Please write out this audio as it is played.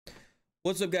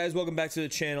What's up, guys? Welcome back to the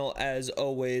channel. As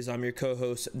always, I'm your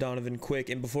co-host Donovan Quick,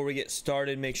 and before we get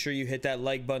started, make sure you hit that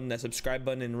like button, that subscribe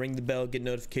button, and ring the bell. Get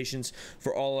notifications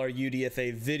for all our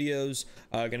UDFA videos.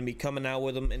 Gonna be coming out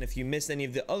with them, and if you missed any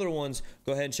of the other ones,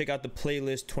 go ahead and check out the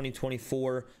playlist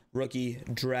 2024 rookie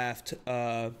draft.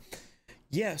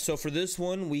 Yeah, so for this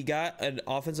one, we got an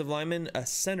offensive lineman, a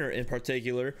center in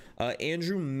particular,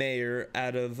 Andrew Meyer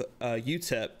out of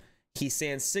Utep. He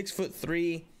stands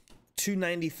 6'3",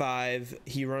 295.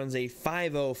 He runs a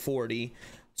 5.0 40,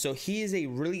 so he is a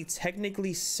really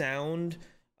technically sound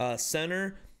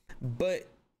center. But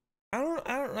I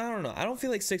don't know. I don't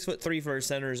feel like 6'3" for a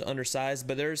center is undersized,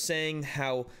 but they're saying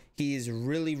how he's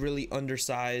really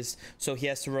undersized, so he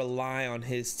has to rely on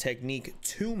his technique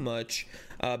too much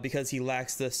because he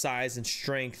lacks the size and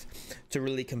strength to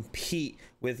really compete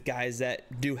with guys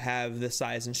that do have the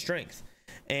size and strength.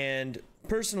 And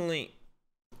personally,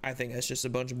 I think that's just a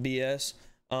bunch of BS.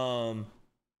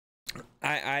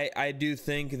 I do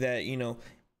think that, you know,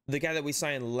 the guy that we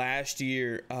signed last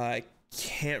year, I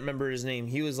can't remember his name.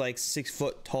 He was like 6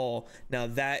 foot tall. Now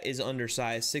that is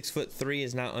undersized. 6'3"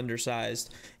 is not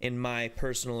undersized in my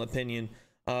personal opinion.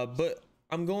 But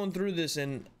I'm going through this,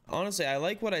 and honestly, I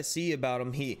like what I see about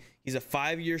him. He's a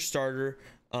 5-year starter.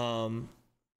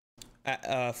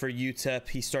 For Utep,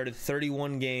 he started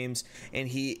 31 games, and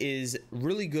he is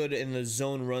really good in the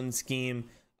zone run scheme,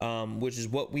 which is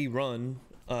what we run.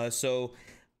 So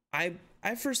I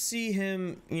foresee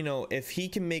him, you know, if he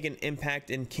can make an impact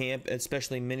in camp,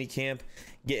 especially mini camp,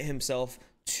 get himself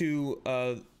to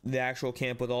the actual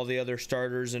camp with all the other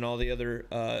starters and all the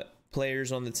other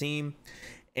players on the team,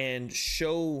 and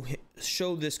show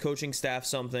this coaching staff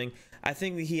something. I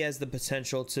think that he has the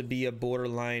potential to be a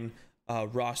borderline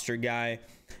roster guy,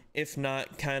 if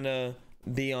not kind of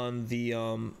be on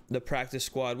the practice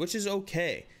squad, which is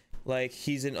okay. Like,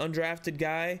 he's an undrafted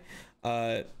guy.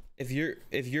 If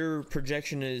your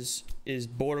projection is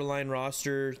borderline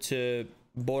roster to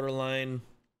borderline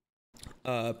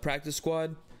practice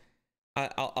squad,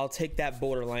 I'll take that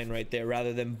borderline right there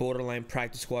rather than borderline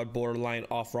practice squad, borderline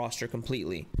off roster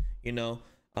completely, you know.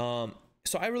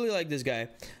 So I really like this guy.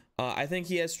 I think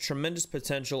he has tremendous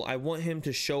potential. I want him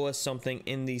to show us something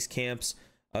in these camps,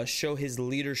 show his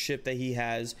leadership that he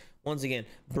has. Once again,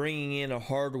 bringing in a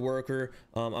hard worker.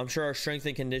 I'm sure our strength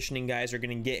and conditioning guys are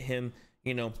going to get him,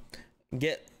 you know,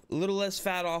 get a little less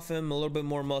fat off him, a little bit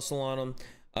more muscle on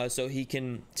him, so he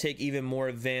can take even more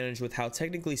advantage with how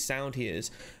technically sound he is.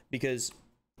 Because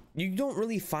you don't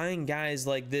really find guys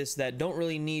like this that don't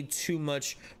really need too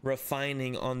much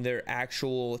refining on their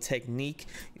actual technique.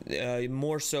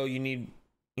 More so, you need,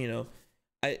 you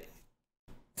know,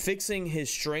 fixing his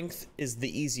strength is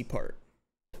the easy part.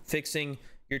 Fixing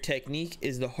your technique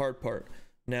is the hard part.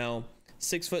 Now,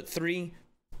 6'3",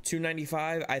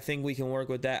 295, I think we can work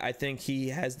with that. I think he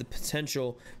has the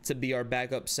potential to be our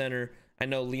backup center. I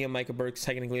know Liam Michaelberg's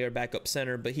technically our backup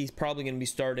center, but he's probably going to be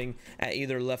starting at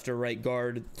either left or right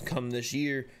guard come this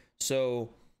year. So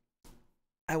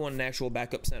I want an actual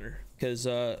backup center, because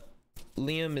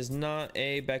Liam is not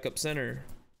a backup center.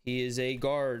 He is a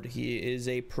guard. He is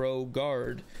a pro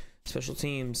guard. Special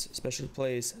teams, special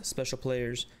plays, special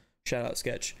players. Shout out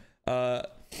Sketch.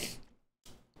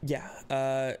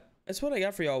 That's what I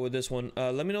got for y'all with this one.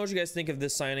 Let me know what you guys think of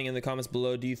this signing in the comments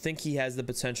below. Do you think he has the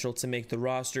potential to make the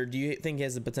roster? Do you think he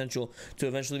has the potential to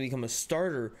eventually become a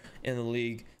starter in the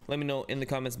league? Let me know in the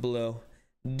comments below.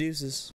 Deuces.